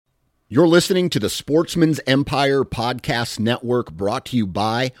You're listening to the Sportsman's Empire Podcast Network, brought to you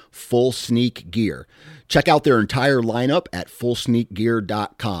by Full Sneak Gear. Check out their entire lineup at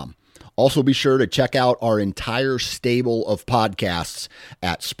fullsneakgear.com. Also be sure to check out our entire stable of podcasts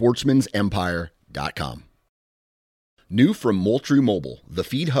at sportsmansempire.com. New from Moultrie Mobile, the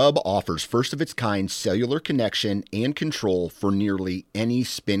Feed Hub offers first-of-its-kind cellular connection and control for nearly any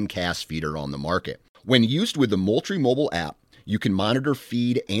spin cast feeder on the market. When used with the Moultrie Mobile app, you can monitor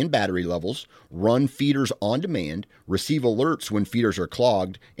feed and battery levels, run feeders on demand, receive alerts when feeders are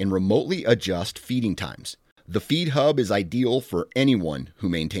clogged, and remotely adjust feeding times. The Feed Hub is ideal for anyone who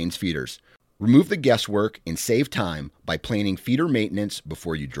maintains feeders. Remove the guesswork and save time by planning feeder maintenance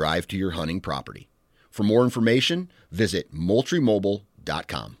before you drive to your hunting property. For more information, visit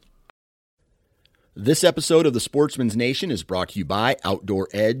MoultrieMobile.com. This episode of the Sportsman's Nation is brought to you by Outdoor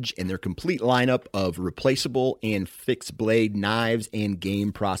Edge and their complete lineup of replaceable and fixed blade knives and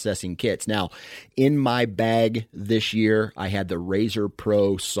game processing kits. Now, in my bag this year, I had the Razor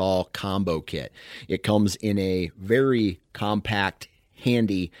Pro Saw Combo Kit. It comes in a very compact,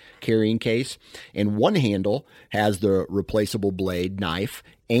 handy carrying case, and one handle has the replaceable blade knife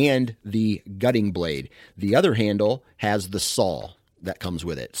and the gutting blade. The other handle has the saw that comes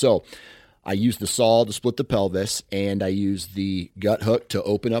with it. So I use the saw to split the pelvis, and I use the gut hook to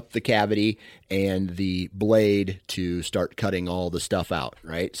open up the cavity and the blade to start cutting all the stuff out,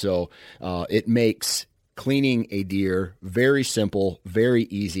 right? So it makes cleaning a deer very simple, very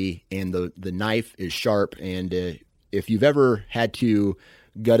easy, and the knife is sharp. And if you've ever had to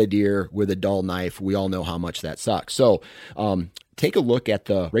gut a deer with a dull knife, we all know how much that sucks. So take a look at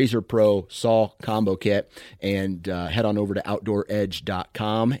the Razor Pro Saw Combo Kit and head on over to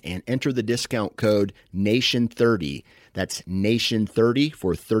OutdoorEdge.com and enter the discount code NATION30. That's NATION30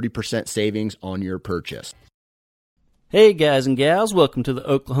 for 30% savings on your purchase. Hey guys and gals, welcome to the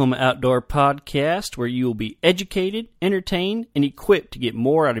Oklahoma Outdoor Podcast, where you will be educated, entertained, and equipped to get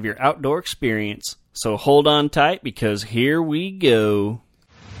more out of your outdoor experience. So hold on tight, because here we go.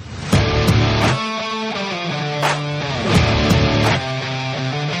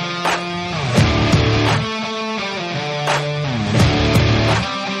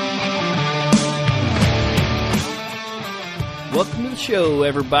 Welcome to the show,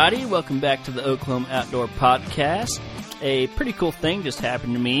 everybody. Welcome back to the Oklahoma Outdoor Podcast. A pretty cool thing just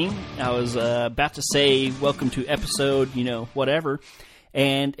happened to me. I was about to say welcome to episode, whatever,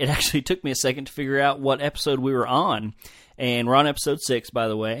 and it actually took me a second to figure out what episode we were on. And we're on episode 6, by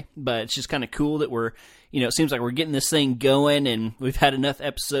the way, but it's just kind of cool that we're, it seems like we're getting this thing going, and we've had enough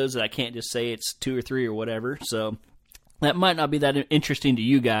episodes that I can't just say it's 2 or 3 or whatever. So that might not be that interesting to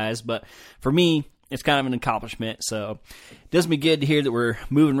you guys, but for me, it's kind of an accomplishment. So it does me good to hear that we're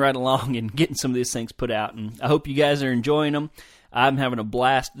moving right along and getting some of these things put out. And I hope you guys are enjoying them. I'm having a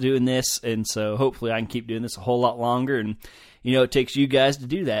blast doing this, and so hopefully I can keep doing this a whole lot longer. And, it takes you guys to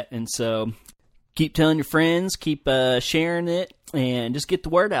do that. And so keep telling your friends, keep sharing it, and just get the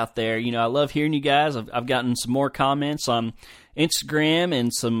word out there. I love hearing you guys. I've gotten some more comments on Instagram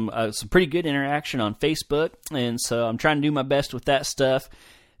and some pretty good interaction on Facebook. And so I'm trying to do my best with that stuff.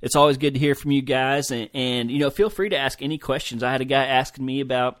 It's always good to hear from you guys, and feel free to ask any questions. I had a guy asking me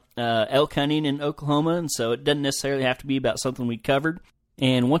about elk hunting in Oklahoma, and so it doesn't necessarily have to be about something we covered.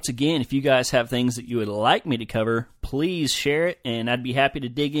 And once again, if you guys have things that you would like me to cover, please share it, and I'd be happy to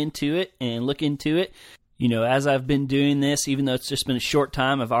dig into it and look into it. As I've been doing this, even though it's just been a short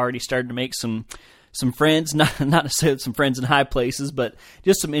time, I've already started to make some friends, not necessarily some friends in high places, but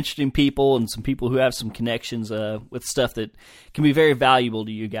just some interesting people and some people who have some connections with stuff that can be very valuable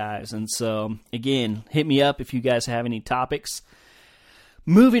to you guys. And so, again, hit me up if you guys have any topics.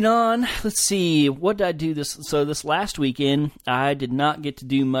 Moving on, let's see, what did I do this last weekend? I did not get to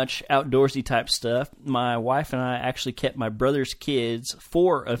do much outdoorsy type stuff. My wife and I actually kept my brother's kids,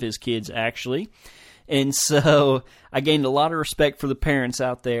 4 of his kids actually. And so I gained a lot of respect for the parents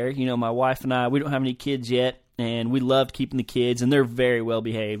out there. My wife and I, we don't have any kids yet, and we loved keeping the kids, and they're very well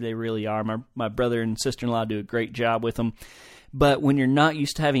behaved. They really are. My brother and sister-in-law do a great job with them. But when you're not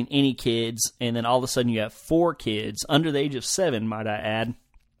used to having any kids, and then all of a sudden you have 4 kids, under the age of 7, might I add,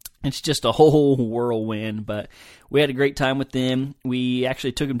 it's just a whole whirlwind. But we had a great time with them. We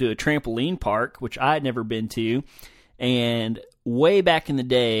actually took them to a trampoline park, which I had never been to, and way back in the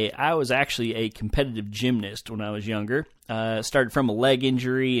day, I was actually a competitive gymnast when I was younger. Started from a leg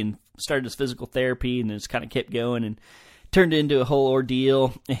injury and started as physical therapy, and then just kind of kept going and turned it into a whole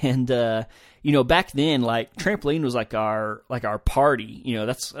ordeal. And back then, like, trampoline was like our party.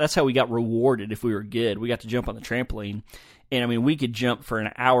 That's how we got rewarded if we were good. We got to jump on the trampoline. And I mean, we could jump for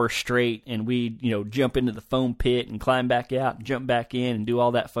an hour straight, and we'd, jump into the foam pit and climb back out and jump back in and do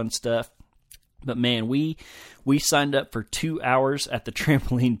all that fun stuff. But man, we signed up for 2 hours at the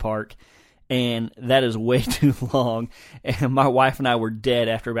trampoline park, and that is way too long. And my wife and I were dead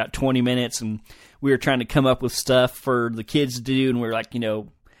after about 20 minutes, and we were trying to come up with stuff for the kids to do, and we were like,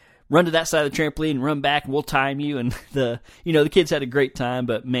 run to that side of the trampoline and run back, and we'll time you. And the kids had a great time,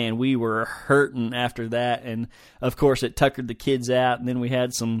 but man, we were hurting after that. And of course, it tuckered the kids out, and then we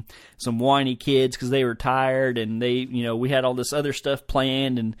had some whiny kids because they were tired, and we had all this other stuff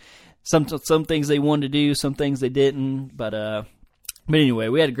planned, and some things they wanted to do, some things they didn't. But anyway,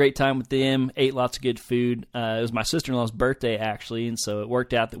 we had a great time with them, ate lots of good food. It was my sister-in-law's birthday, actually, and so it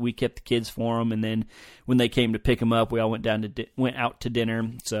worked out that we kept the kids for them, and then when they came to pick them up, we all went out to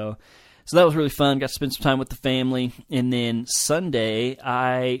dinner. So that was really fun. Got to spend some time with the family. And then Sunday,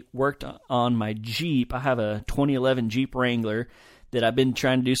 I worked on my Jeep. I have a 2011 Jeep Wrangler that I've been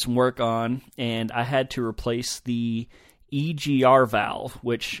trying to do some work on, and I had to replace the EGR valve,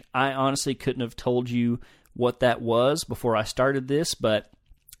 which I honestly couldn't have told you what that was before I started this, but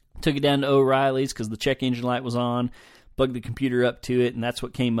took it down to O'Reilly's because the check engine light was on, plugged the computer up to it, and that's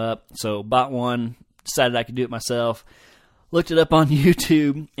what came up. So bought one, decided I could do it myself, looked it up on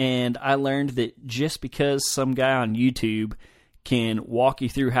YouTube, and I learned that just because some guy on YouTube can walk you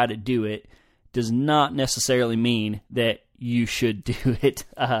through how to do it does not necessarily mean that you should do it.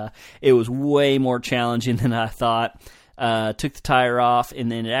 It was way more challenging than I thought. Took the tire off,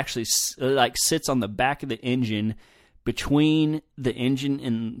 and then it actually sits on the back of the engine, between the engine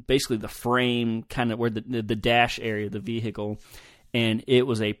and basically the frame, kind of where the dash area of the vehicle. And it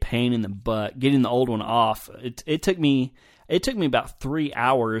was a pain in the butt getting the old one off. It took me about 3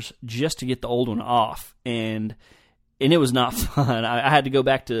 hours just to get the old one off, and it was not fun. I had to go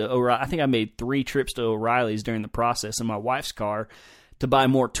back to O'Reilly. I think I made 3 trips to O'Reilly's during the process in my wife's car to buy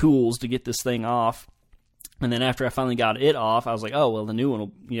more tools to get this thing off. And then after I finally got it off, I was like, oh, well, the new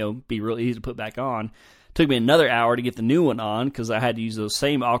one will, be really easy to put back on. Took me another hour to get the new one on because I had to use those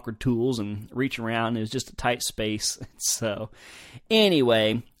same awkward tools and reach around. It was just a tight space. So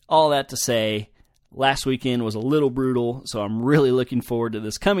anyway, all that to say, last weekend was a little brutal, so I'm really looking forward to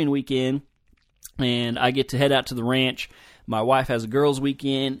this coming weekend. And I get to head out to the ranch. My wife has a girls'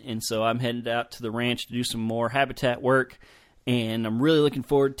 weekend, and so I'm headed out to the ranch to do some more habitat work. And I'm really looking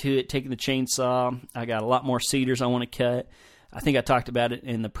forward to it, taking the chainsaw. I got a lot more cedars I want to cut. I think I talked about it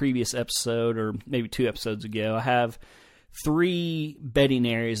in the previous episode, or maybe 2 episodes ago. I have 3 bedding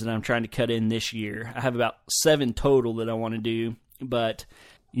areas that I'm trying to cut in this year. I have about 7 total that I want to do, but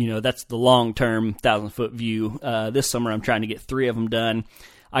that's the long-term 1,000-foot view. This summer I'm trying to get 3 of them done.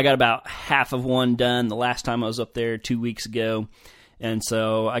 I got about half of one done the last time I was up there 2 weeks ago. And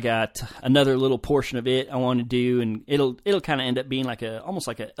so I got another little portion of it I want to do, and it'll kind of end up being almost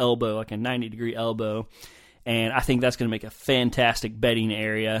like an elbow, like a 90-degree elbow. And I think that's going to make a fantastic bedding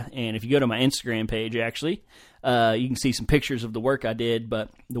area. And if you go to my Instagram page, actually, you can see some pictures of the work I did.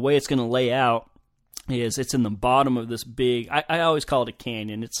 But the way it's going to lay out is it's in the bottom of this big, I always call it a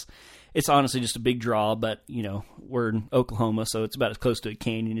canyon. It's honestly just a big draw, but, we're in Oklahoma, so it's about as close to a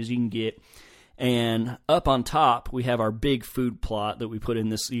canyon as you can get. And up on top, we have our big food plot that we put in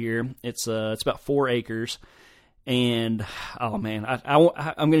this year. It's about 4 acres. And, oh man, I'm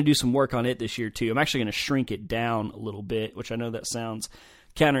going to do some work on it this year too. I'm actually going to shrink it down a little bit, which I know that sounds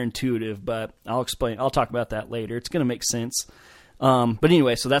counterintuitive, but I'll explain. I'll talk about that later. It's going to make sense. But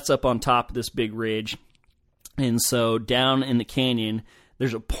anyway, so that's up on top of this big ridge. And so down in the canyon,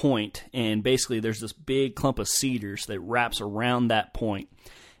 there's a point, and basically there's this big clump of cedars that wraps around that point.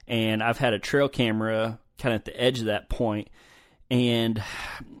 And I've had a trail camera kind of at the edge of that point, and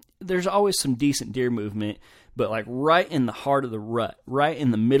there's always some decent deer movement, but like right in the heart of the rut, right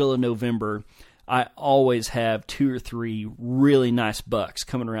in the middle of November, I always have 2 or 3 really nice bucks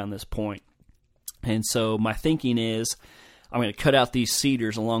coming around this point. And so my thinking is I'm going to cut out these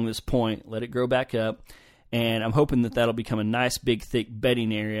cedars along this point, let it grow back up, and I'm hoping that that'll become a nice, big, thick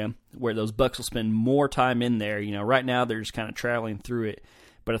bedding area where those bucks will spend more time in there. Right now they're just kind of traveling through it.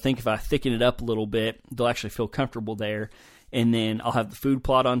 But I think if I thicken it up a little bit, they'll actually feel comfortable there. And then I'll have the food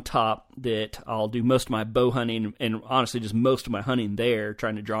plot on top that I'll do most of my bow hunting and honestly just most of my hunting there,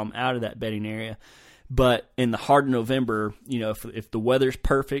 trying to draw them out of that bedding area. But in the heart of November, if the weather's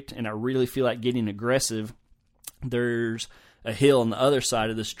perfect and I really feel like getting aggressive, there's a hill on the other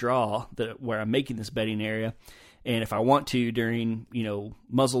side of this draw where I'm making this bedding area. And if I want to during,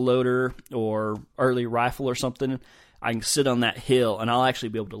 muzzle loader or early rifle or something, I can sit on that hill, and I'll actually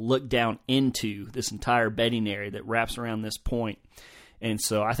be able to look down into this entire bedding area that wraps around this point. And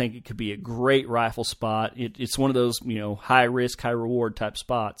so I think it could be a great rifle spot. It's one of those, high risk, high reward type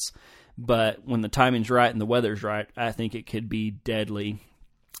spots. But when the timing's right and the weather's right, I think it could be deadly.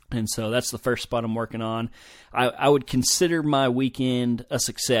 And so that's the first spot I'm working on. I would consider my weekend a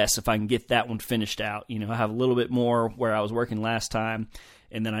success if I can get that one finished out. I have a little bit more where I was working last time,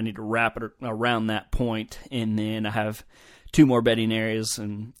 and then I need to wrap it around that point. And then I have 2 more bedding areas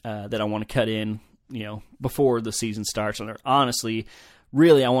and that I want to cut in, before the season starts. And honestly,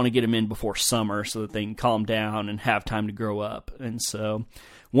 really, I want to get them in before summer so that they can calm down and have time to grow up. And so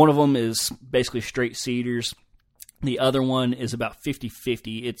one of them is basically straight cedars. The other one is about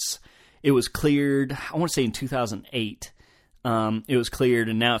 50-50. It was cleared, I want to say in 2008. It was cleared,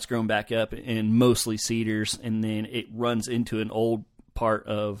 and now it's grown back up in mostly cedars, and then it runs into an old part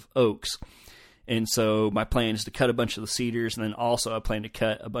of oaks. And so my plan is to cut a bunch of the cedars, and then also I plan to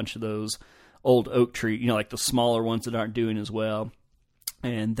cut a bunch of those old oak trees, like the smaller ones that aren't doing as well.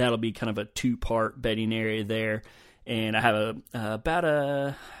 And that'll be kind of a 2-part bedding area there. And I have about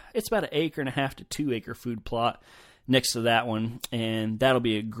an 1.5 to 2 acre food plot next to that one, and that'll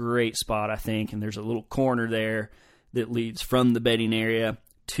be a great spot, I think. And there's a little corner there that leads from the bedding area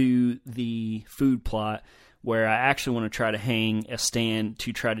to the food plot where I actually want to try to hang a stand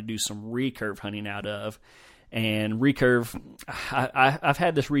to try to do some recurve hunting out of. And recurve, I've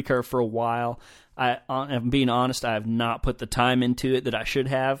had this recurve for a while. I'm being honest, I have not put the time into it that I should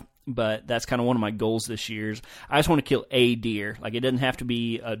have, but that's kind of one of my goals this year. I just want to kill a deer. Like, it doesn't have to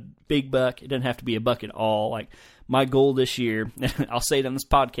be a big buck. It doesn't have to be a buck at all. Like, my goal this year, I'll say it on this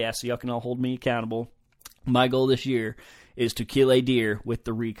podcast so y'all can all hold me accountable. My goal this year is to kill a deer with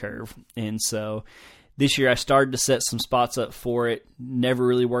the recurve. And so this year I started to set some spots up for it. Never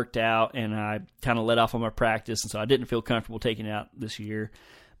really worked out, and I kind of let off on my practice, and so I didn't feel comfortable taking it out this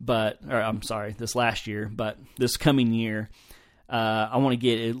last year. But this coming year, I want to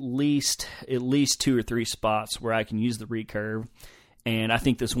get at least 2 or 3 spots where I can use the recurve, and I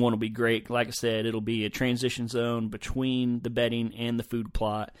think this one will be great. Like I said, it'll be a transition zone between the bedding and the food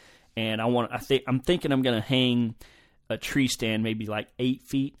plot, and I'm thinking I'm going to hang a tree stand maybe like 8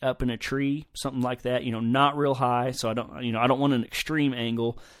 feet up in a tree, something like that. Not real high, so I don't want an extreme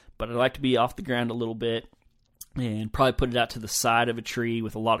angle, but I like to be off the ground a little bit, and probably put it out to the side of a tree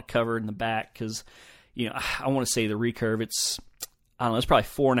with a lot of cover in the back, because I want to say the recurve, it's probably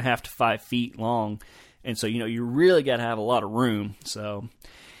 4.5 to 5 feet long, and so you really got to have a lot of room. So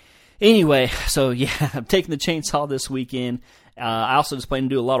anyway, yeah, I'm taking the chainsaw this weekend. I also just plan to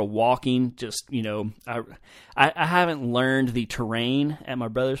do a lot of walking. Just, I haven't learned the terrain at my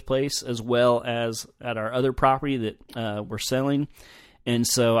brother's place as well as at our other property that we're selling. And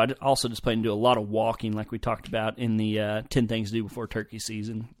so I also just plan to do a lot of walking like we talked about in the 10 Things to Do Before Turkey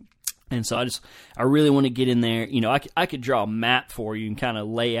Season. And so I really want to get in there. I could draw a map for you and kind of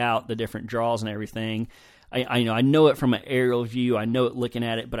lay out the different draws and everything. I know it from an aerial view. I know it looking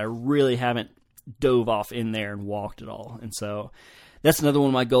at it, but I really haven't dove off in there and walked at all. And so that's another one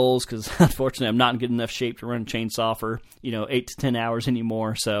of my goals, because unfortunately I'm not in good enough shape to run a chainsaw for 8 to 10 hours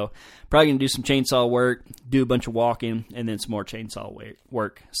anymore. So probably going to do some chainsaw work, do a bunch of walking, and then some more chainsaw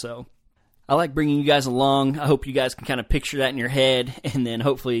work. So I like bringing you guys along. I hope you guys can kind of picture that in your head, and then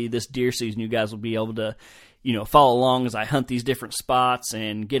hopefully this deer season you guys will be able to follow along as I hunt these different spots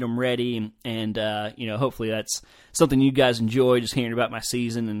and get them ready, and hopefully that's something you guys enjoy, just hearing about my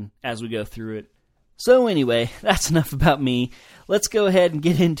season and as we go through it. So anyway, that's enough about me. Let's go ahead and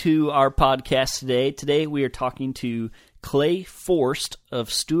get into our podcast today. Today we are talking to Clay Forst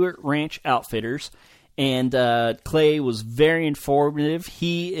of Stewart Ranch Outfitters, and Clay was very informative.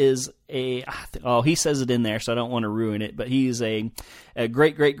 He is he says it in there, so I don't want to ruin it, but he is a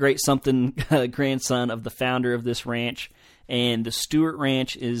great something grandson of the founder of this ranch, and the Stewart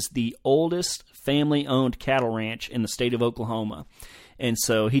Ranch is the oldest family-owned cattle ranch in the state of Oklahoma. And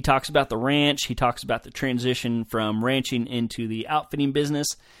so he talks about the ranch, he talks about the transition from ranching into the outfitting business,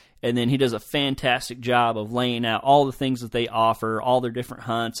 and then he does a fantastic job of laying out all the things that they offer, all their different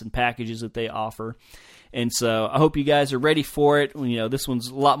hunts and packages that they offer. And so I hope you guys are ready for it. This one's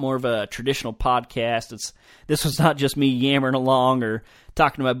a lot more of a traditional podcast. This was not just me yammering along or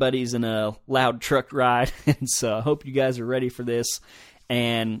talking to my buddies in a loud truck ride. And so I hope you guys are ready for this.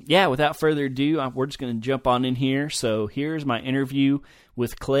 And yeah, without further ado, we're just going to jump on in here. So here's my interview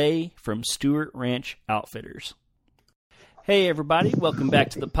with Clay from Stewart Ranch Outfitters. Hey everybody, welcome back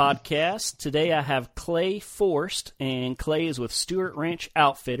to the podcast. Today I have Clay Forst, and Clay is with Stewart Ranch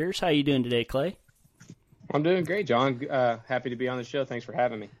Outfitters. How you doing today, Clay? I'm doing great, John. Happy to be on the show. Thanks for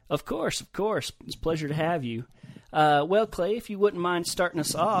having me. Of course. It's a pleasure to have you. Well, Clay, if you wouldn't mind starting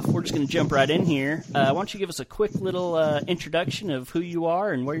us off, we're just going to jump right in here. Why don't you give us a quick little introduction of who you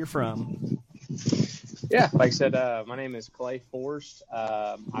are and where you're from? Yeah, like I said, my name is Clay Forst.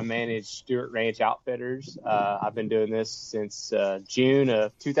 I manage Stewart Ranch Outfitters. I've been doing this since June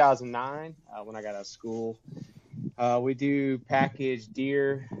of 2009 when I got out of school. We do package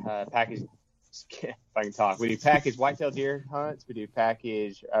deer, if I can talk. We do package whitetail deer hunts. We do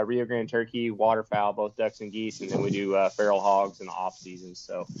package Rio Grande turkey, waterfowl, both ducks and geese, and then we do feral hogs in the off season.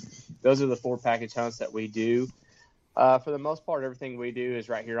 So those are the 4 package hunts that we do. For the most part, everything we do is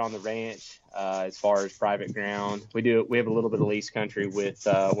right here on the ranch. As far as private ground, we have a little bit of lease country with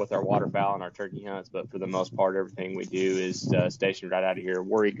our waterfowl and our turkey hunts, but for the most part, everything we do is stationed right out of here,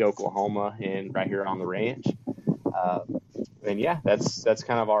 Warwick, Oklahoma, and right here on the ranch. And yeah, that's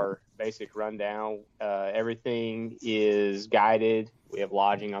kind of our basic rundown. Everything is guided. We have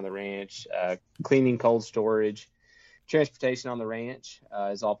lodging on the ranch, cleaning, cold storage, transportation on the ranch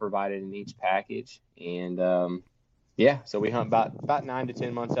is all provided in each package. And yeah, so we hunt about 9 to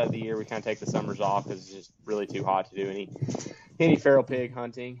 10 months out of the year. We kind of take the summers off because it's just really too hot to do any feral pig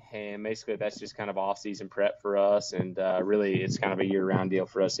hunting. And basically that's just kind of off-season prep for us. And really it's kind of a year-round deal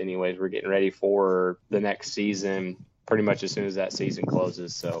for us anyways. We're getting ready for the next season pretty much as soon as that season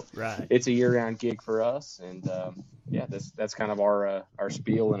closes. So right. It's a year-round gig for us. And yeah, that's kind of our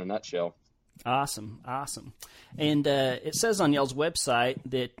spiel in a nutshell. Awesome. And it says on y'all's website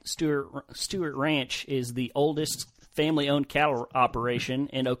that Stewart Ranch is the oldest family-owned cattle operation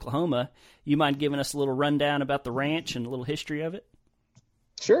in Oklahoma. You mind giving us a little rundown about the ranch and a little history of it?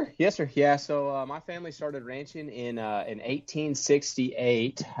 Sure. Yes, sir. Yeah. So my family started ranching in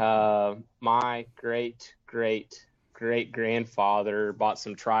 1868. My great-great-great-grandfather bought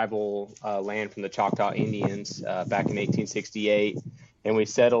some tribal land from the Choctaw Indians back in 1868. And we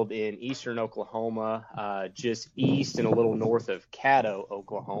settled in eastern Oklahoma, just east and a little north of Caddo,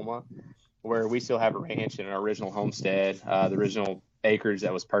 Oklahoma, where we still have a ranch and an original homestead. The original acreage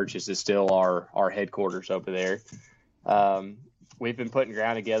that was purchased is still our headquarters over there. We've been putting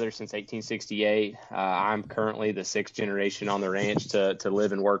ground together since 1868. I'm currently the 6th generation on the ranch to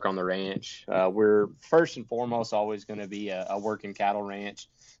live and work on the ranch. We're first and foremost always going to be a working cattle ranch.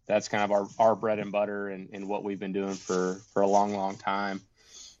 That's kind of our bread and butter and what we've been doing for a long, long time.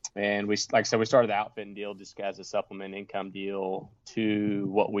 And like I said, we started the outfitting deal just as a supplement income deal to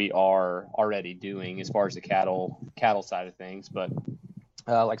what we are already doing as far as the cattle side of things. But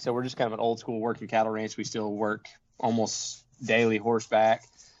like I said, we're just kind of an old school working cattle ranch. We still work almost daily horseback.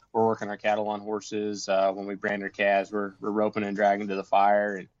 We're working our cattle on horses. When we brand our calves, we're roping and dragging to the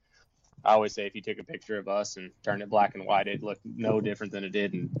fire. And I always say if you took a picture of us and turned it black and white, it'd look no different than it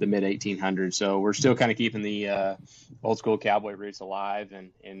did in the mid-1800s. So we're still kind of keeping the old school cowboy roots alive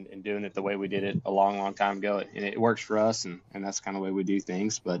and doing it the way we did it a long, long time ago. And it works for us, and that's kind of the way we do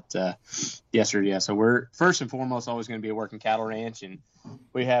things. But yes, sir, yeah. So we're first and foremost always going to be a working cattle ranch, and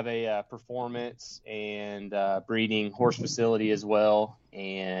we have a performance and breeding horse facility as well.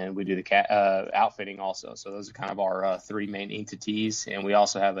 And we do the outfitting also. So those are kind of our 3 main entities. And we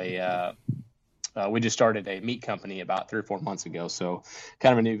also have we just started a meat company about 3 or 4 months ago. So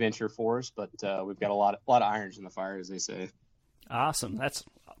kind of a new venture for us, but we've got a lot of irons in the fire, as they say. Awesome. That's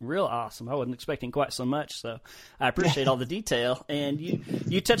real awesome. I wasn't expecting quite so much. So I appreciate all the detail. And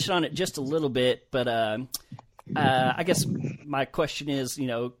you touched on it just a little bit, but I guess my question is,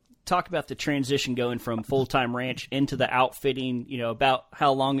 talk about the transition going from full-time ranch into the outfitting, about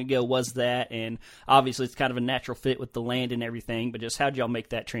how long ago was that? And obviously it's kind of a natural fit with the land and everything, but just how'd y'all make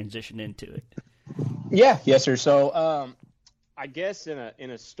that transition into it? Yeah. Yes, sir. So, I guess in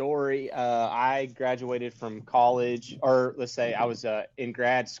a story, I graduated from college, or let's say I was in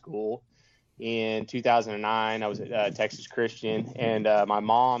grad school in 2009. I was at Texas Christian, and my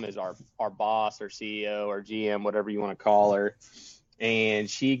mom is our boss, our CEO, our GM, whatever you want to call her. And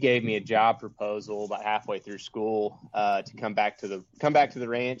she gave me a job proposal about halfway through school to come back to the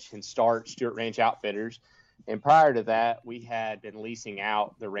ranch and start Stewart Ranch Outfitters. And prior to that, we had been leasing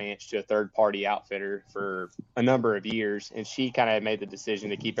out the ranch to a third-party outfitter for a number of years. And she kind of made the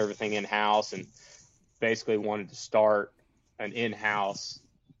decision to keep everything in-house and basically wanted to start an in-house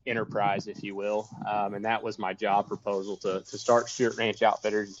enterprise, if you will. And that was my job proposal to start Stewart Ranch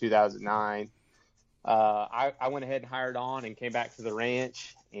Outfitters in 2009. I went ahead and hired on and came back to the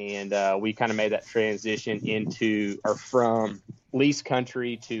ranch, and we kind of made that transition from lease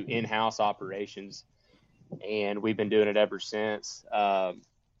country to in-house operations. And we've been doing it ever since.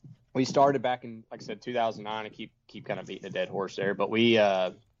 We started back in, like I said, 2009. I keep kind of beating a dead horse there, but we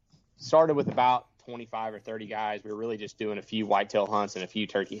started with about 25 or 30 guys. We were really just doing a few whitetail hunts and a few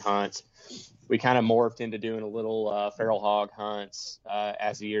turkey hunts. We kind of morphed into doing a little feral hog hunts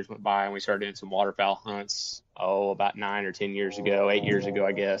as the years went by, and we started doing some waterfowl hunts, about 9 or 10 years ago, 8 years ago,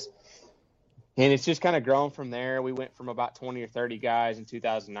 I guess. And it's just kind of grown from there. We went from about 20 or 30 guys in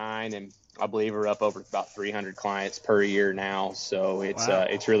 2009, and I believe we're up over about 300 clients per year now. So it's Wow.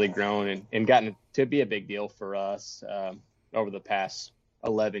 It's really grown and gotten to be a big deal for us over the past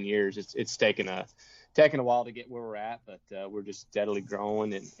 11 years. It's taken a while to get where we're at, but we're just steadily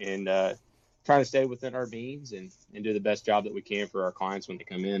growing and trying to stay within our means and do the best job that we can for our clients when they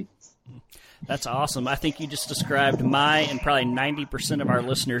come in. That's awesome. I think you just described my and probably 90% of our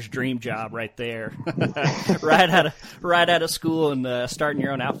listeners' dream job right there. right out of school and starting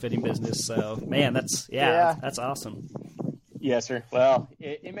your own outfitting business. So, man, that's awesome. Yes, sir. Well,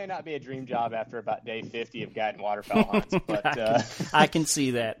 it may not be a dream job after about day 50 of guiding waterfowl hunts, but I can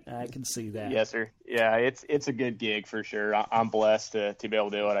see that. Yes, sir. Yeah, it's a good gig for sure. I'm blessed to be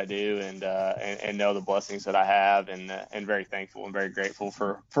able to do what I do and know the blessings that I have and very thankful and very grateful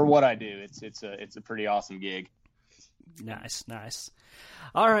for what I do. It's a pretty awesome gig. Nice.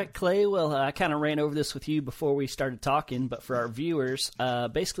 All right, Clay. Well, I kind of ran over this with you before we started talking, but for our viewers,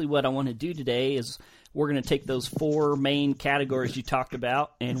 basically what I want to do today is we're going to take those 4 main categories you talked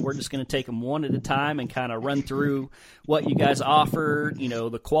about, and we're just going to take them one at a time and kind of run through what you guys offer,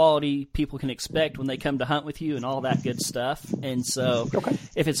 the quality people can expect when they come to hunt with you and all that good stuff. And so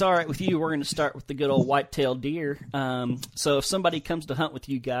if it's all right with you, we're going to start with the good old whitetail deer. So if somebody comes to hunt with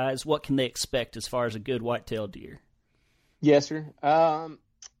you guys, what can they expect as far as a good whitetail deer? Yes, sir.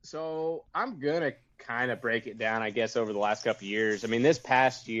 So I'm going to kind of break it down, I guess, over the last couple of years. I mean, this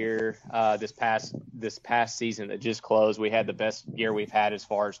past year, this past season that just closed, we had the best year we've had as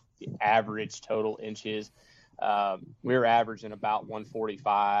far as the average total inches. We were averaging about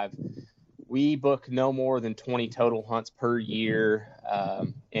 145. We book no more than 20 total hunts per year,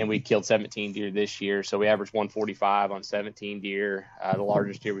 and we killed 17 deer this year. So we averaged 145 on 17 deer. The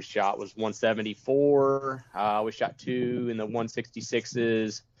largest deer we shot was 174. We shot 2 in the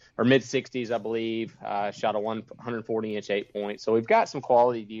 166s. Or mid-60s, I believe. Shot a 140-inch 8-point. So we've got some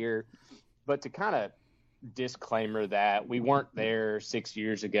quality deer. But to kind of disclaimer that, we weren't there 6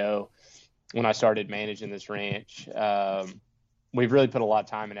 years ago when I started managing this ranch. We've really put a lot of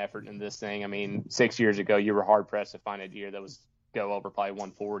time and effort into this thing. I mean, 6 years ago, you were hard-pressed to find a deer that was go over probably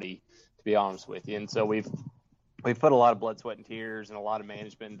 140, to be honest with you. And so we've put a lot of blood, sweat, and tears and a lot of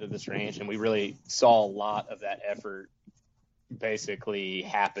management into this ranch, and we really saw a lot of that effort basically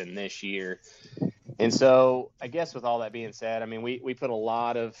happen this year. And so I guess with all that being said, I mean, we put a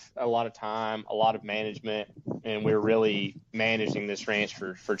lot of time, a lot of management, and we're really managing this ranch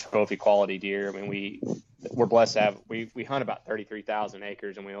for trophy quality deer. I mean, we're blessed to have, we hunt about 33,000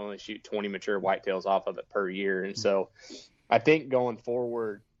 acres and we only shoot 20 mature whitetails off of it per year. And so I think going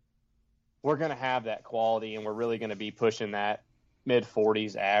forward, we're going to have that quality and we're really going to be pushing that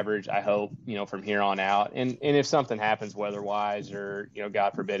mid-40s average, I hope, from here on out. And if something happens weather-wise or,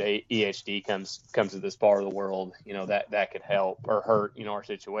 God forbid, EHD comes to this part of the world, that could help or hurt, our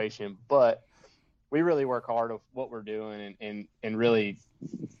situation. But we really work hard of what we're doing and really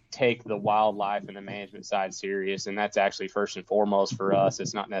take the wildlife and the management side serious. And that's actually first and foremost for us.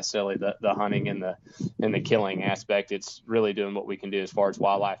 It's not necessarily the hunting and the killing aspect. It's really doing what we can do as far as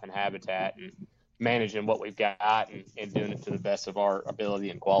wildlife and habitat and managing what we've got and doing it to the best of our ability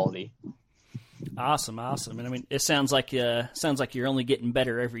and quality. Awesome. And I mean, it sounds like you're only getting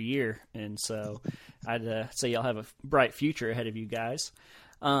better every year. And so I'd say y'all have a bright future ahead of you guys.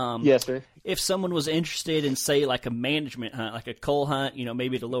 Yes, sir. If someone was interested in, say, like a management hunt, like a cull hunt,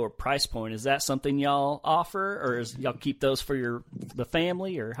 maybe at a lower price point, is that something y'all offer, or is y'all keep those for the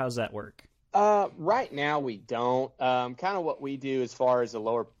family, or how's that work? Right now we don't. Kind of what we do as far as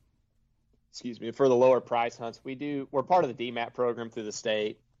for the lower price hunts, we're part of the DMAP program through the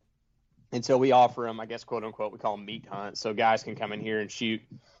state. And so we offer them, I guess, quote unquote, we call them meat hunts. So guys can come in here and shoot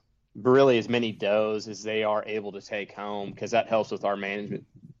really as many does as they are able to take home, because that helps with our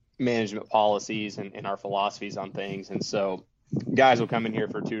management policies and our philosophies on things. And so guys will come in here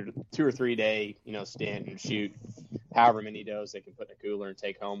for 2 or 3 day, stint and shoot however many does they can put in a cooler and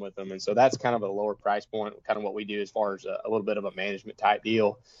take home with them. And so that's kind of a lower price point, kind of what we do as far as a little bit of a management type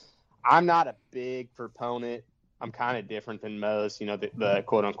deal. I'm not a big proponent. I'm kind of different than most, the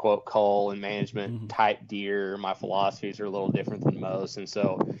quote unquote cull and management type deer. My philosophies are a little different than most. And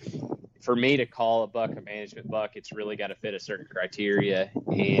so for me to call a buck a management buck, it's really got to fit a certain criteria.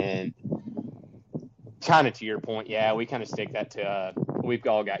 And kind of to your point, yeah, we kind of stick that to we've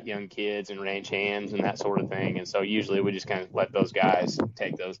all got young kids and ranch hands and that sort of thing. And so usually we just kind of let those guys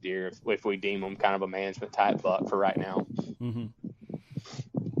take those deer if we deem them kind of a management type buck for right now. Mm-hmm.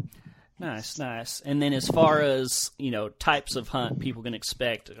 Nice. And then as far as, types of hunt people can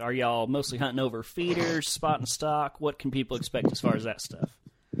expect, are y'all mostly hunting over feeders, spot and stock? What can people expect as far as that stuff?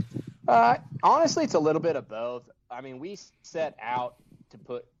 Honestly, it's a little bit of both. I mean, we set out to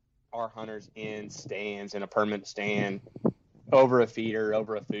put our hunters in stands, in a permanent stand, over a feeder,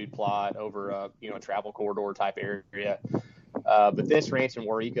 over a food plot, over a travel corridor type area. But this ranch in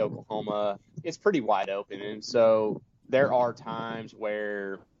Waurika, Oklahoma, it's pretty wide open, and so there are times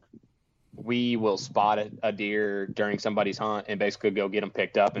where we will spot a deer during somebody's hunt and basically go get them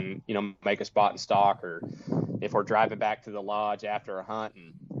picked up and make a spot and stalk. Or if we're driving back to the lodge after a hunt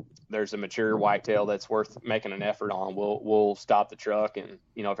and there's a mature whitetail that's worth making an effort on, we'll stop the truck, and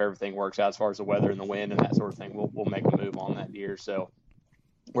if everything works out as far as the weather and the wind and that sort of thing, we'll make a move on that deer. So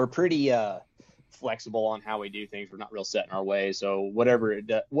we're pretty flexible on how we do things. We're not real set in our ways. So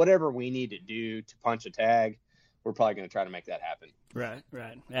whatever we need to do to punch a tag, we're probably going to try to make that happen. Right,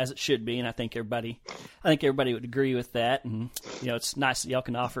 as it should be, and I think everybody would agree with that. And it's nice that y'all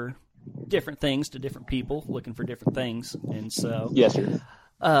can offer different things to different people looking for different things. And so, yes, sir.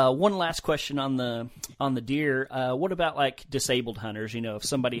 One last question on the deer. What about like disabled hunters? If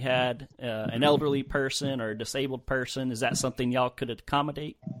somebody had an elderly person or a disabled person, is that something y'all could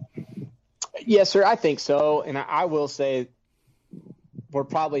accommodate? Yes, sir. I think so. And I will say we're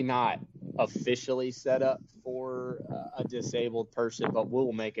probably not officially set up for a disabled person, but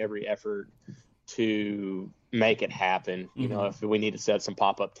we'll make every effort to make it happen. Mm-hmm. If we need to set some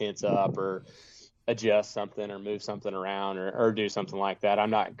pop-up tents up or adjust something or move something around or do something like that, I'm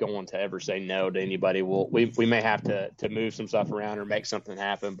not going to ever say no to anybody. We may have to move some stuff around or make something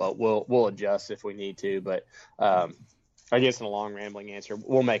happen, but we'll adjust if we need to. But I guess in a long rambling answer,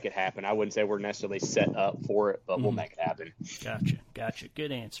 we'll make it happen. I wouldn't say we're necessarily set up for it, but we'll make it happen. Gotcha.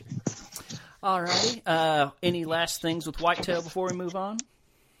 Good answer. All righty. Any last things with whitetail before we move on?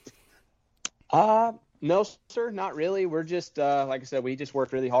 No, sir, not really. We're just, like I said, we just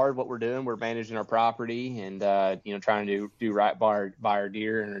work really hard what we're doing. We're managing our property and, trying to do right by our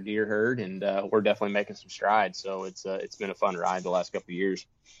deer and our deer herd. And we're definitely making some strides. So it's been a fun ride the last couple of years.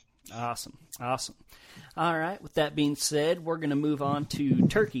 Awesome. All right. With that being said, we're going to move on to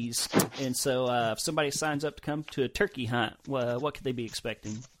turkeys. And so if somebody signs up to come to a turkey hunt, what could they be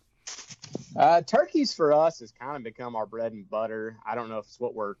expecting? Turkeys for us has kind of become our bread and butter. I don't know if it's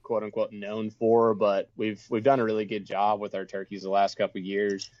what we're quote unquote known for, but we've done a really good job with our turkeys the last couple of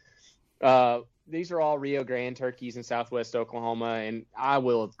years. These are all Rio Grande turkeys in Southwest Oklahoma, and I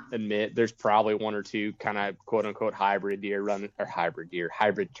will admit there's probably one or two kind of quote unquote hybrid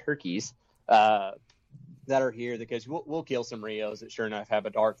turkeys that are here, because we'll kill some Rios that sure enough have a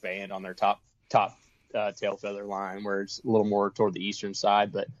dark band on their top tail feather line, where it's a little more toward the eastern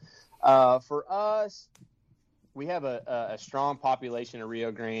side. But for us, we have a strong population of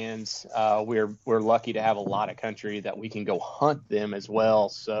Rio Grandes. We're lucky to have a lot of country that we can go hunt them as well.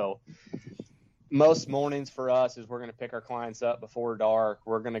 So most mornings for us is we're going to pick our clients up before dark.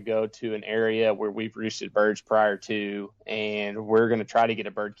 We're going to go to an area where we've roosted birds prior to, and we're going to try to get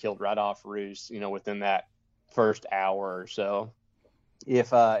a bird killed right off roost, within that first hour or so.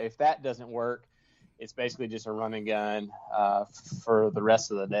 If that doesn't work, it's basically just a run and gun for the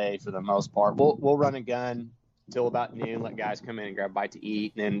rest of the day for the most part. We'll run and gun till about noon, let guys come in and grab a bite to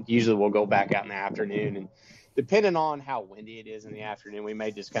eat, and then usually we'll go back out in the afternoon. And depending on how windy it is in the afternoon, we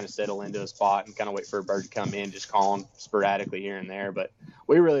may just kind of settle into a spot and kind of wait for a bird to come in, just call them sporadically here and there. But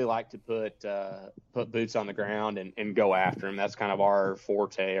we really like to put boots on the ground and go after them. That's kind of our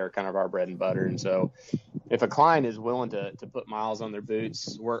forte, or kind of our bread and butter. And so if a client is willing to put miles on their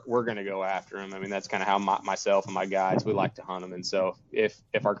boots, we're going to go after them. I mean, that's kind of how myself and my guys, we like to hunt them. And so if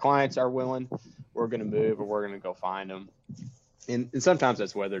our clients are willing, we're going to move, or we're going to go find them. And sometimes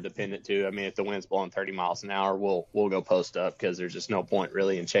that's weather dependent too. I mean, if the wind's blowing 30 miles an hour, we'll go post up, because there's just no point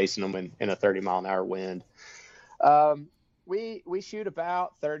really in chasing them in a 30 mile an hour wind. We shoot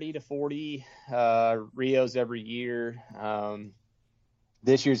about 30 to 40 Rios every year.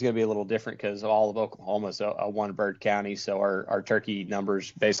 This year's going to be a little different because all of Oklahoma is a one bird county. So our turkey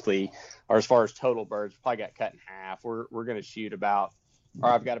numbers basically are, as far as total birds, probably got cut in half. We're going to shoot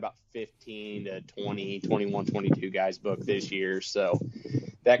I've got about 15 to 20, 21, 22 guys booked this year. So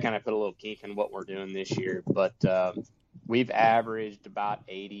that kind of put a little kink in what we're doing this year. But we've averaged about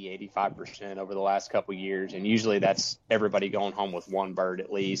 85% over the last couple of years. And usually that's everybody going home with one bird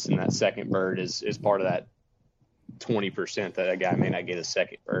at least. And that second bird is part of that 20% that a guy may not get a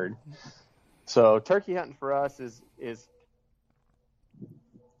second bird. So turkey hunting for us is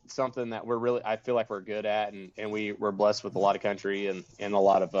something that I feel like we're good at, and we're blessed with a lot of country and a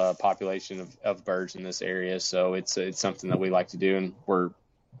lot of population of birds in this area. So it's something that we like to do, and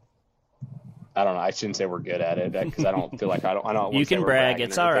I don't know. I shouldn't say we're good at it because I don't feel like I don't. You can brag.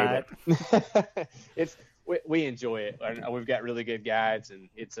 It's all right. We enjoy it. We've got really good guides, and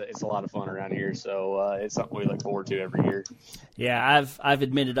it's a lot of fun around here. So it's something we look forward to every year. Yeah, I've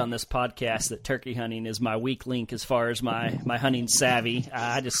admitted on this podcast that turkey hunting is my weak link as far as my hunting savvy.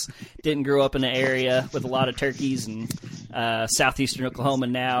 I just didn't grow up in an area with a lot of turkeys, and southeastern Oklahoma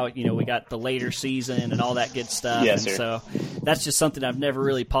now, we got the later season and all that good stuff. Yes, and sir. So that's just something I've never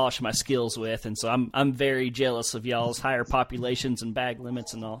really polished my skills with, and so I'm very jealous of y'all's higher populations and bag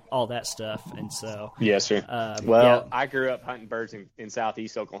limits and all that stuff. And so yes, sir. Yeah. I grew up hunting birds in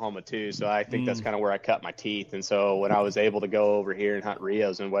southeast Oklahoma too, so I think that's kind of where I cut my teeth. And so when I was able to go over here and hunt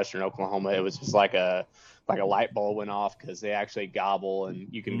Rios in western Oklahoma, it was just like a light bulb went off because they actually gobble and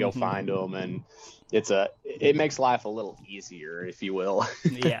you can go find them, and it makes life a little easier, if you will.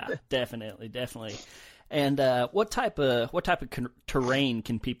 Yeah, definitely. And what type of terrain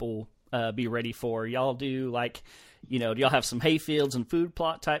can people be ready for? Y'all do do y'all have some hay fields and food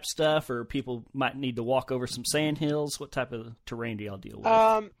plot type stuff, or people might need to walk over some sand hills? What type of terrain do y'all deal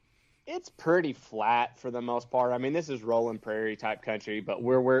with? It's pretty flat for the most part. I mean, this is rolling prairie type country, but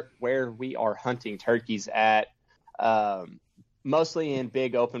where we are hunting turkeys at, mostly in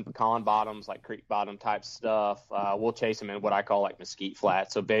big open pecan bottoms, like creek bottom type stuff. We'll chase them in what I call like mesquite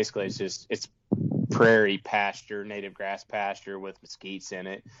flat. So basically it's prairie pasture, native grass pasture with mesquites in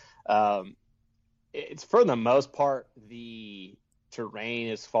it. It's for the most part, the terrain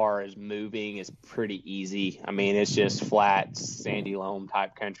as far as moving is pretty easy. I mean, it's just flat, sandy loam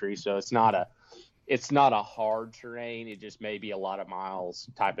type country. So it's not a hard terrain. It just may be a lot of miles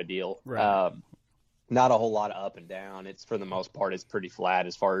type of deal. Right. Not a whole lot of up and down. It's for the most part, it's pretty flat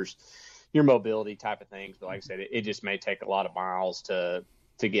as far as your mobility type of things. But like I said, it just may take a lot of miles to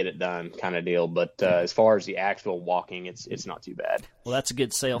get it done kind of deal. But as far as the actual walking, it's not too bad. Well, that's a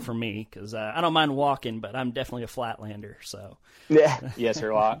good sale for me because I don't mind walking, but I'm definitely a flatlander. So yeah, yes,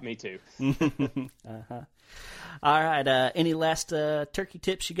 sir. Well, me too. Uh-huh. All right. Any last turkey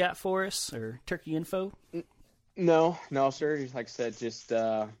tips you got for us, or turkey info? No, sir. Like I said, just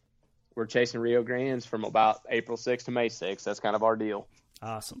we're chasing Rio Grandes from about April 6th to May 6th. That's kind of our deal.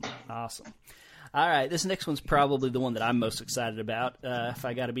 Awesome. All right, this next one's probably the one that I'm most excited about, if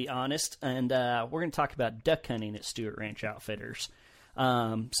I got to be honest. And we're going to talk about duck hunting at Stewart Ranch Outfitters.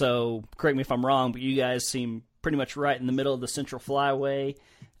 So correct me if I'm wrong, but you guys seem pretty much right in the middle of the Central Flyway.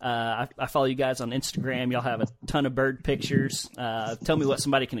 I follow you guys on Instagram. Y'all have a ton of bird pictures. Tell me what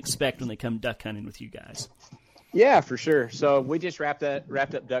somebody can expect when they come duck hunting with you guys. Yeah, for sure. So we just wrapped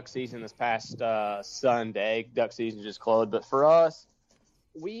up duck season this past Sunday. Duck season just closed. But for us,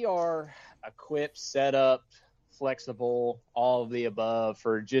 we are equipped, set up, flexible, all of the above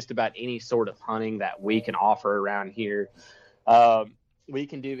for just about any sort of hunting that we can offer around here. We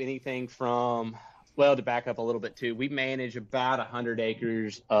can do anything from, well, to back up a little bit too, we manage about 100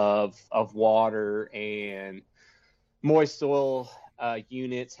 acres of water and moist soil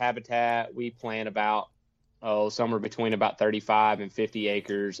units, habitat. We plant about somewhere between about 35 and 50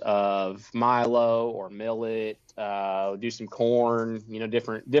 acres of milo or millet, do some corn,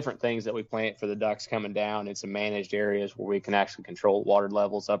 different things that we plant for the ducks coming down in some managed areas where we can actually control water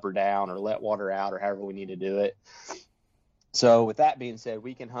levels up or down or let water out or however we need to do it. So with that being said,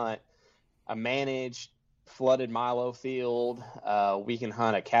 we can hunt a managed flooded milo field. We can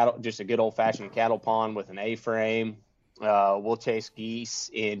hunt just a good old fashioned cattle pond with an A-frame. We'll chase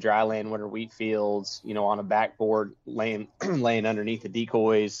geese in dry land winter wheat fields, on a backboard laying underneath the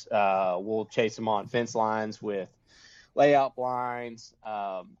decoys. We'll chase them on fence lines with layout blinds.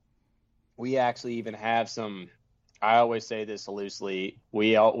 We actually even have some, I always say this loosely,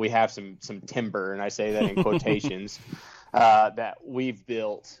 we have some timber, and I say that in quotations, that we've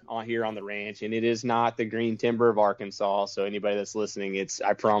built on here on the ranch, and it is not the green timber of Arkansas. So anybody that's listening,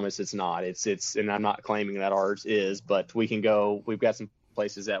 I promise it's not. It's, and I'm not claiming that ours is, but we've got some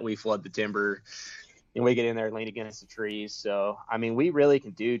places that we flood the timber, and we get in there and lean against the trees. So I mean, we really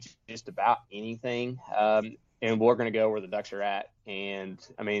can do just about anything, and we're going to go where the ducks are at. And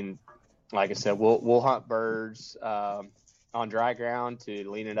I mean, like I said, we'll hunt birds on dry ground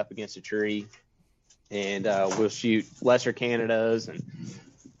to lean it up against a tree. And we'll shoot lesser Canadas, and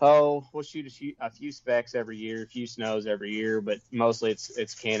we'll shoot a few specks every year, a few snows every year, but mostly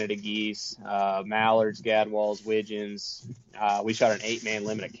it's Canada geese, mallards, gadwalls, widgeons. We shot an 8-man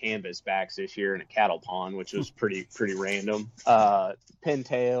limit of canvasbacks this year in a cattle pond, which was pretty random.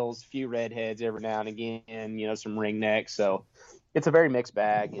 Pintails, a few redheads every now and again, some ringnecks. So it's a very mixed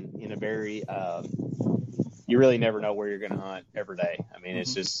bag, and in a very you really never know where you're going to hunt every day. I mean,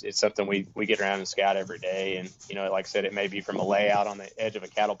 it's something we get around and scout every day. And, like I said, it may be from a layout on the edge of a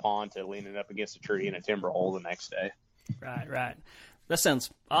cattle pond to leaning up against a tree in a timber hole the next day. Right. That sounds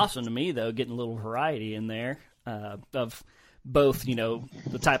awesome to me, though, getting a little variety in there of both,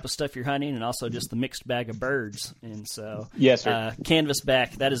 the type of stuff you're hunting and also just the mixed bag of birds. And so, yes, sir.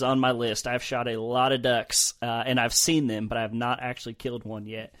 Canvasback, that is on my list. I've shot a lot of ducks, and I've seen them, but I've not actually killed one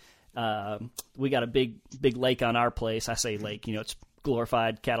yet. We got a big lake on our place. I say lake, it's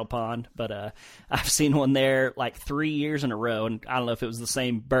glorified cattle pond, but I've seen one there like 3 years in a row, and I don't know if it was the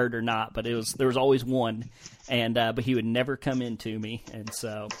same bird or not, but there was always one, and but he would never come into me, and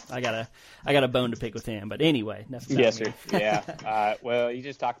so I got a bone to pick with him. But anyway, yes, sir. Yeah. Well, you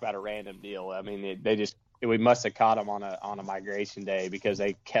just talk about a random deal. I mean, we must have caught them on a migration day because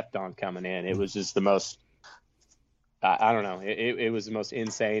they kept on coming in. It was just the most. I don't know. It was the most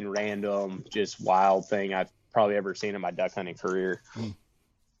insane, random, just wild thing I've probably ever seen in my duck hunting career.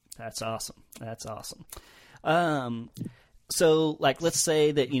 That's awesome. So, like, let's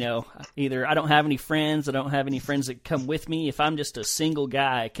say that, either I don't have any friends, I don't have any friends that come with me. If I'm just a single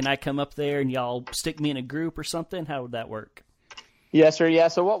guy, can I come up there and y'all stick me in a group or something? How would that work? Yes, sir. Yeah.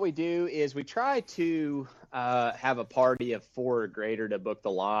 So what we do is we try to have a party of 4 or greater to book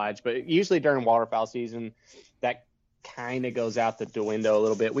the lodge, but usually during waterfowl season, that kind of goes out the window a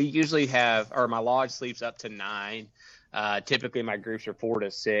little bit. We usually my lodge sleeps up to 9. Typically my groups are 4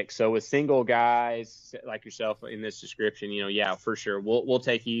 to 6. So with single guys like yourself in this description, yeah, for sure. We'll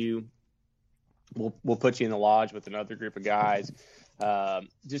take you, we'll put you in the lodge with another group of guys.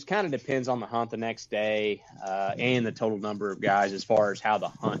 Just kind of depends on the hunt the next day, and the total number of guys as far as how the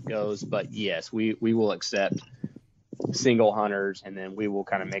hunt goes. But yes, we will accept single hunters, and then we will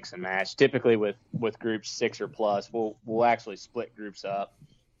kind of mix and match. Typically with groups 6 or plus, we'll actually split groups up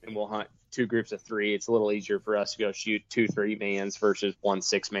and we'll hunt 2 groups of 3. It's a little easier for us to go shoot 2 3-mans versus 1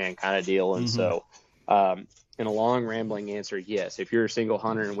 6-man kind of deal. And so in a long rambling answer, yes, if you're a single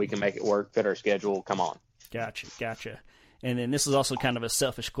hunter and we can make it work, fit our schedule, come on. Gotcha. And then this is also kind of a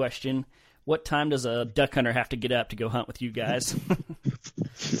selfish question. What time does a duck hunter have to get up to go hunt with you guys?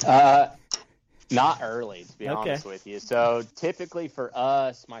 Not early, to be honest with you. So typically for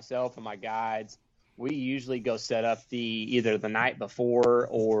us, myself and my guides, we usually go set up either the night before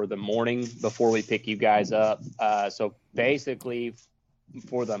or the morning before we pick you guys up. So basically,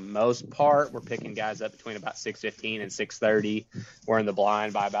 for the most part, we're picking guys up between about 6:15 and 6:30. We're in the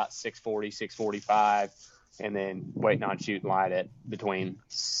blind by about 6:40, 6:45, and then waiting on shooting light at between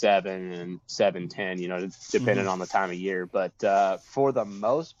 7 and 7:10, depending on the time of year. But for the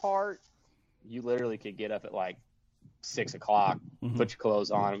most part, you literally could get up at like 6 o'clock, put your clothes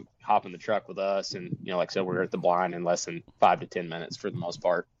on, hop in the truck with us. And, like I said, we're at the blind in less than 5 to 10 minutes for the most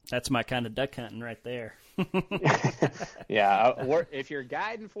part. That's my kind of duck hunting right there. Yeah. If you're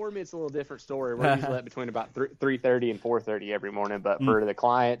guiding for me, it's a little different story. We're usually at between about 3:30 and 4:30 every morning. But for the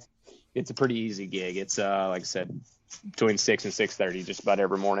clients, it's a pretty easy gig. It's, like I said, between 6 and 6:30 just about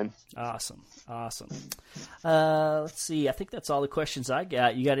every morning. Awesome. Let's see. I think that's all the questions I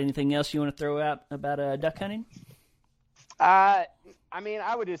got. You got anything else you want to throw out about duck hunting? I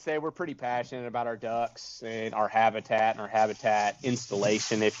would just say we're pretty passionate about our ducks and our habitat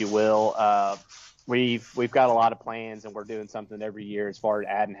installation, if you will. We've got a lot of plans, and we're doing something every year as far as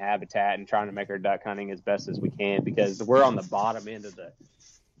adding habitat and trying to make our duck hunting as best as we can, because we're on the bottom end of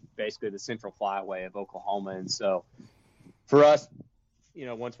basically the central flyway of Oklahoma. And so for us,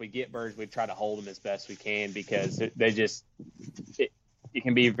 once we get birds, we try to hold them as best we can, because it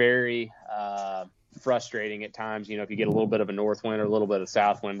can be very frustrating at times. If you get a little bit of a north wind or a little bit of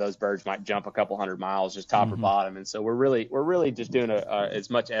south wind, those birds might jump a couple hundred miles just top or bottom. And so we're really just doing as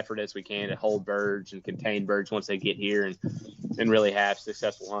much effort as we can to hold birds and contain birds once they get here, and really have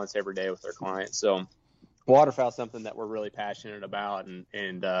successful hunts every day with our clients. So waterfowl is something that we're really passionate about,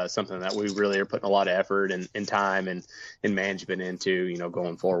 and something that we really are putting a lot of effort and time and management into,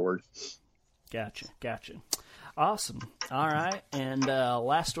 going forward. Gotcha. Awesome. All right. And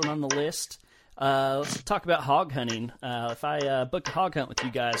last one on the list, let's talk about hog hunting. If I book a hog hunt with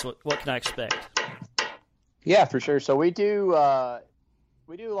you guys, what can I expect? Yeah, for sure. So we do a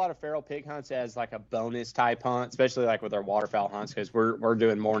lot of feral pig hunts as like a bonus type hunt, especially like with our waterfowl hunts, because we're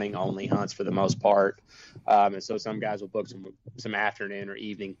doing morning only hunts for the most part. And so some guys will book some afternoon or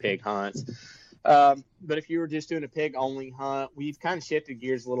evening pig hunts. But if you were just doing a pig only hunt, we've kind of shifted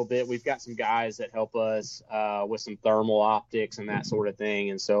gears a little bit. We've got some guys that help us with some thermal optics and that sort of thing.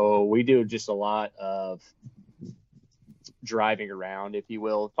 And so we do just a lot of driving around, if you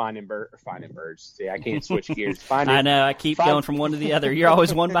will, finding birds. See, I can't switch gears. I know. I keep going from one to the other. You're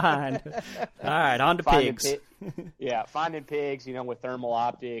always one behind. All right, on to pigs. Finding pigs, with thermal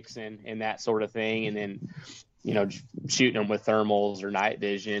optics and that sort of thing, and then shooting them with thermals or night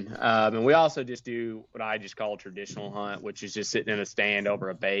vision. And we also just do what I just call a traditional hunt, which is just sitting in a stand over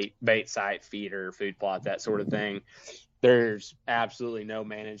a bait site, feeder, food plot, that sort of thing. There's absolutely no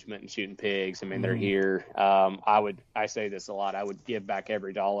management in shooting pigs. I mean, they're here. I say this a lot. I would give back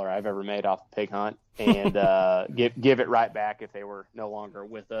every dollar I've ever made off a pig hunt and give it right back if they were no longer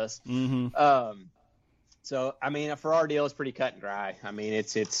with us. Mm-hmm. So, I mean, for our deal, it's pretty cut and dry. I mean,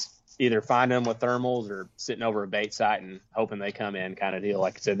 it's either finding them with thermals or sitting over a bait site and hoping they come in kind of deal.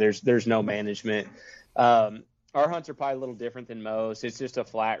 Like I said, there's no management. Our hunts are probably a little different than most. It's just a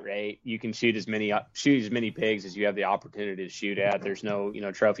flat rate. You can shoot as many pigs as you have the opportunity to shoot at. There's no,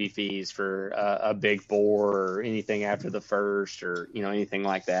 trophy fees for a big boar or anything after the first or, anything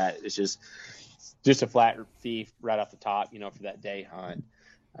like that. It's just a flat fee right off the top, for that day hunt.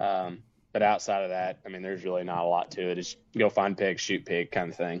 But outside of that, I mean, there's really not a lot to it. It's go find pig, shoot pig kind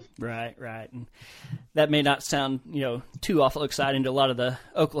of thing. Right. And that may not sound, too awful exciting to a lot of the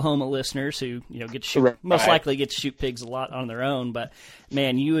Oklahoma listeners who, get to shoot, most likely get to shoot pigs a lot on their own. But,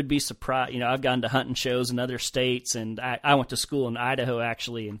 man, you would be surprised. I've gone to hunting shows in other states, and I went to school in Idaho,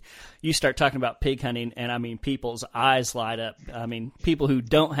 actually, and you start talking about pig hunting, and, I mean, people's eyes light up. I mean, people who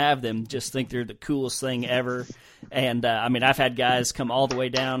don't have them just think they're the coolest thing ever. And, I mean, I've had guys come all the way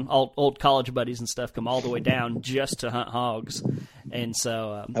down, old college buddies and stuff come all the way down just to hunt hogs. And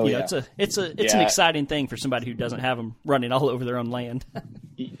so, it's an exciting thing for somebody who doesn't have them running all over their own land.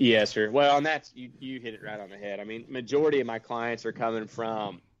 Yes, sir. Well, and that's, you hit it right on the head. I mean, majority of my clients are coming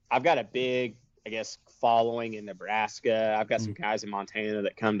from, I've got a big, I guess, following in Nebraska. I've got some guys in Montana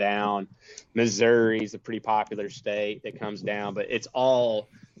that come down. Missouri's a pretty popular state that comes down, but it's all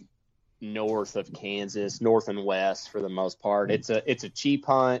north of Kansas, north and west for the most part. It's a cheap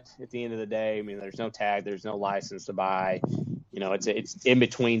hunt at the end of the day. I mean, there's no tag, there's no license to buy. It's in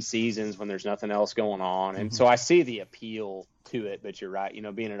between seasons when there's nothing else going on. And so I see the appeal to it, but you're right.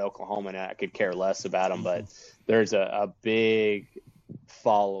 Being in Oklahoma, and I could care less about them, but there's a big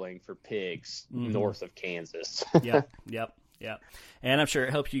following for pigs north of Kansas. Yep. And I'm sure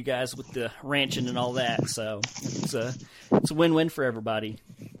it helps you guys with the ranching and all that. So it's a win-win for everybody.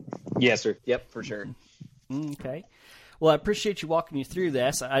 Yes, sir. Yep, for sure. Okay. Well, I appreciate you walking me through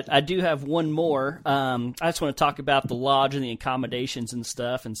this. I do have one more. I just want to talk about the lodge and the accommodations and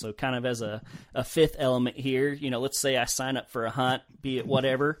stuff. And so kind of as a fifth element here, let's say I sign up for a hunt, be it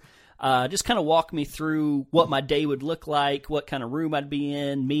whatever. Just kind of walk me through what my day would look like, what kind of room I'd be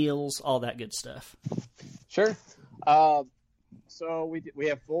in, meals, all that good stuff. Sure. So we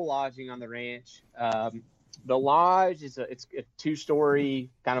have full lodging on the ranch. The lodge it's a 2-story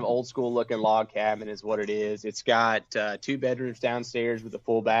kind of old school looking log cabin is what it is. It's got 2 bedrooms downstairs with a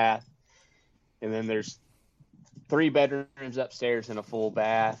full bath. And then there's 3 bedrooms upstairs and a full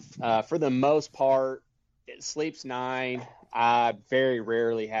bath. For the most part, it sleeps 9. I very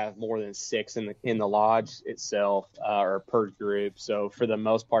rarely have more than 6 in the lodge itself, or per group. So for the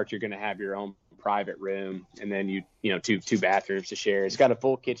most part, you're going to have your own private room, and then two bathrooms to share. It's got a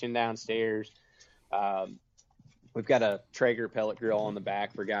full kitchen downstairs. We've got a Traeger pellet grill on the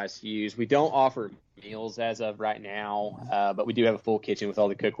back for guys to use. We don't offer meals as of right now, but we do have a full kitchen with all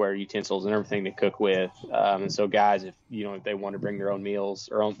the cookware, utensils, and everything to cook with. And so guys, if they want to bring their own meals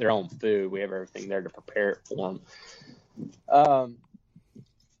or their own food, we have everything there to prepare it for them.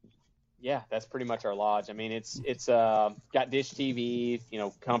 Yeah, that's pretty much our lodge. I mean, it's got dish TV,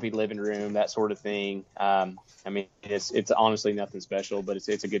 comfy living room, that sort of thing. I mean, it's honestly nothing special, but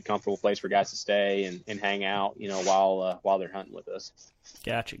it's a good, comfortable place for guys to stay and hang out, while they're hunting with us.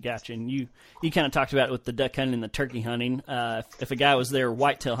 Gotcha. And you kind of talked about it with the duck hunting and the turkey hunting. If a guy was there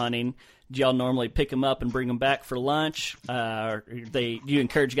whitetail hunting, do y'all normally pick them up and bring them back for lunch? Or do you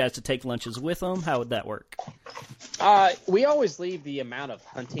encourage guys to take lunches with them? How would that work? We always leave the amount of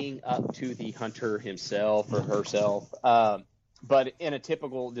hunting up to the hunter himself or herself. But in a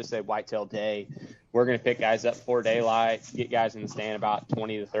typical, just say whitetail day, we're going to pick guys up before daylight, get guys in the stand about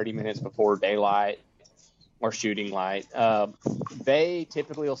 20 to 30 minutes before daylight or shooting light. They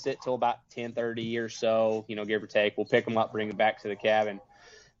typically will sit till about 10:30 or so, give or take. We'll pick them up, bring them back to the cabin,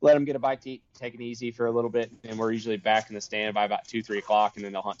 let them get a bite to eat, take it easy for a little bit, and we're usually back in the stand by about 2-3 o'clock, and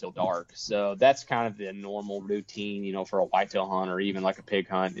then they'll hunt till dark. So that's kind of the normal routine, for a whitetail hunt or even like a pig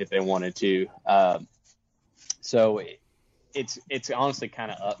hunt if they wanted to. So it's honestly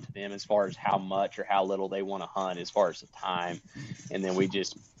kind of up to them as far as how much or how little they want to hunt as far as the time, and then we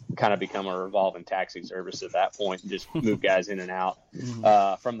just kind of become a revolving taxi service at that point and just move guys in and out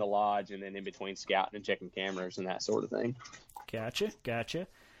from the lodge and then in between scouting and checking cameras and that sort of thing. Gotcha.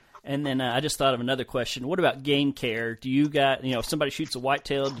 And then I just thought of another question. What about game care? Do you got, if somebody shoots a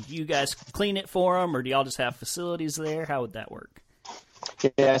whitetail, do you guys clean it for them, or do y'all just have facilities there? How would that work?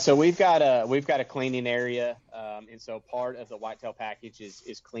 Yeah, so we've got a cleaning area, and so part of the whitetail package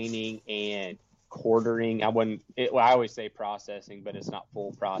is cleaning and quartering. I always say processing, but it's not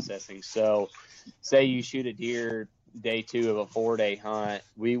full processing. So, say you shoot a deer day 2 of a 4-day hunt,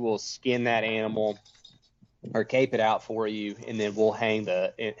 we will skin that animal or cape it out for you, and then we'll hang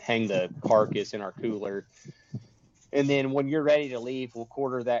the carcass in our cooler. And then when you're ready to leave, we'll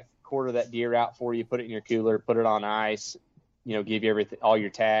quarter that deer out for you, put it in your cooler, put it on ice. Give you everything, all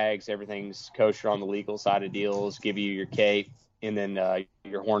your tags, everything's kosher on the legal side of deals, give you your cape and then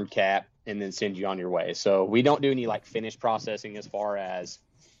your horn cap, and then send you on your way. So we don't do any like finished processing as far as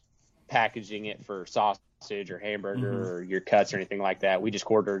packaging it for sausage or hamburger or your cuts or anything like that. We just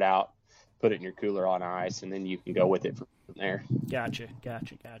quarter it out, put it in your cooler on ice, and then you can go with it from there. Gotcha.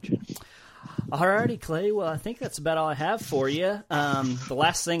 Alrighty, Clay. Well, I think that's about all I have for you. The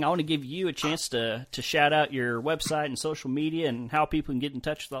last thing, I want to give you a chance to shout out your website and social media and how people can get in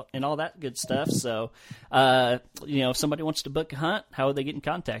touch with and all that good stuff. So, if somebody wants to book a hunt, how would they get in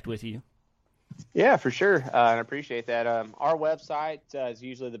contact with you? Yeah, for sure. And I appreciate that. Our website is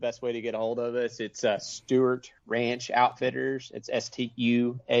usually the best way to get a hold of us. It's Stuart Ranch Outfitters. It's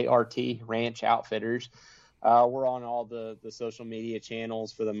STUART Ranch Outfitters. We're on all the social media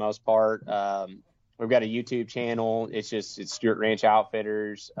channels for the most part. We've got a YouTube channel. It's Stuart Ranch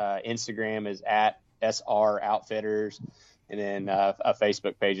Outfitters. Instagram is at SR Outfitters. And then a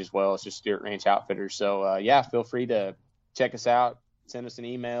Facebook page as well. It's just Stuart Ranch Outfitters. So, feel free to check us out. Send us an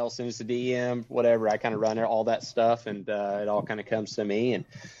email, send us a DM, whatever. I kind of run all that stuff, and it all kind of comes to me. And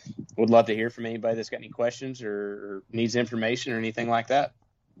would love to hear from anybody that's got any questions or needs information or anything like that.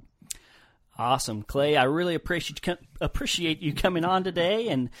 Awesome, Clay. I really appreciate you coming on today,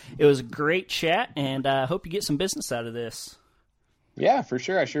 and it was a great chat, and I hope you get some business out of this. Yeah, for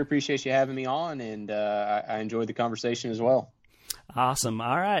sure. I sure appreciate you having me on, and I enjoyed the conversation as well. Awesome.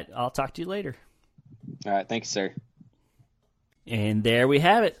 All right. I'll talk to you later. All right. Thanks, sir. And there we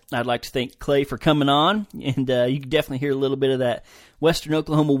have it. I'd like to thank Clay for coming on, and you can definitely hear a little bit of that Western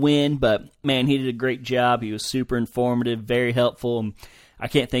Oklahoma wind, but, man, he did a great job. He was super informative, very helpful, and I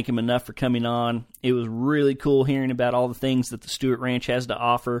can't thank him enough for coming on. It was really cool hearing about all the things that the Stuart Ranch has to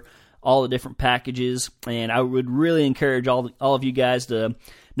offer, all the different packages, and I would really encourage all of you guys to,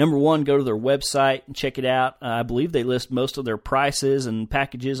 number one, go to their website and check it out. I believe they list most of their prices and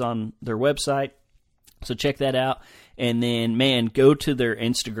packages on their website, so check that out. And then, man, go to their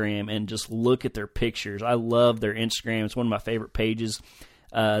Instagram and just look at their pictures. I love their Instagram. It's one of my favorite pages.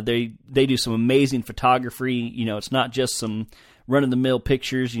 They do some amazing photography. It's not just some run-of-the-mill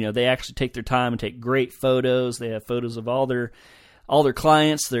pictures. They actually take their time and take great photos. They have photos of all their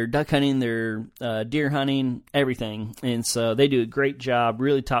clients, their duck hunting, their deer hunting, everything. And so they do a great job,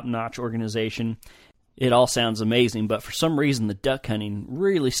 really top-notch organization. It all sounds amazing, but for some reason the duck hunting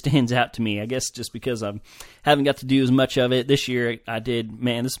really stands out to me. I guess just because I haven't got to do as much of it. This year I did.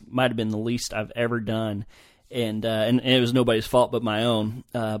 Man, this might have been the least I've ever done, and it was nobody's fault but my own.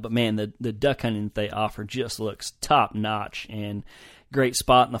 But man, the duck hunting that they offer just looks top notch and great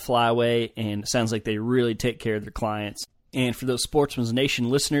spot in the flyway, and it sounds like they really take care of their clients. And for those Sportsman's Nation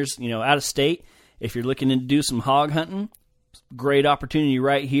listeners, out of state, if you're looking to do some hog hunting, great opportunity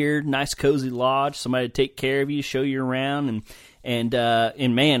right here. Nice cozy lodge, somebody to take care of you, show you around,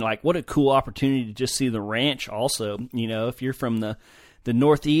 and man, like, what a cool opportunity to just see the ranch. Also, if you're from the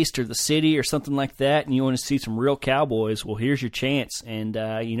Northeast or the city or something like that, and you want to see some real cowboys, well, here's your chance. And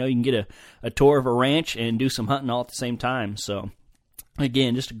you can get a tour of a ranch and do some hunting all at the same time. So,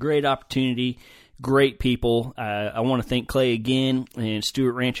 again, just a great opportunity. Great people. I want to thank Clay again and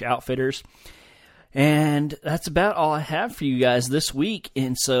Stuart Ranch Outfitters. And that's about all I have for you guys this week.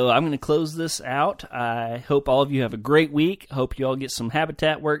 And so I'm going to close this out. I hope all of you have a great week. Hope you all get some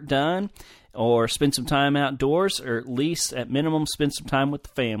habitat work done or spend some time outdoors, or at least at minimum spend some time with the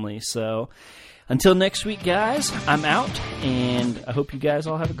family. So until next week, guys, I'm out, and I hope you guys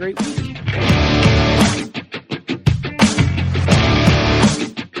all have a great week.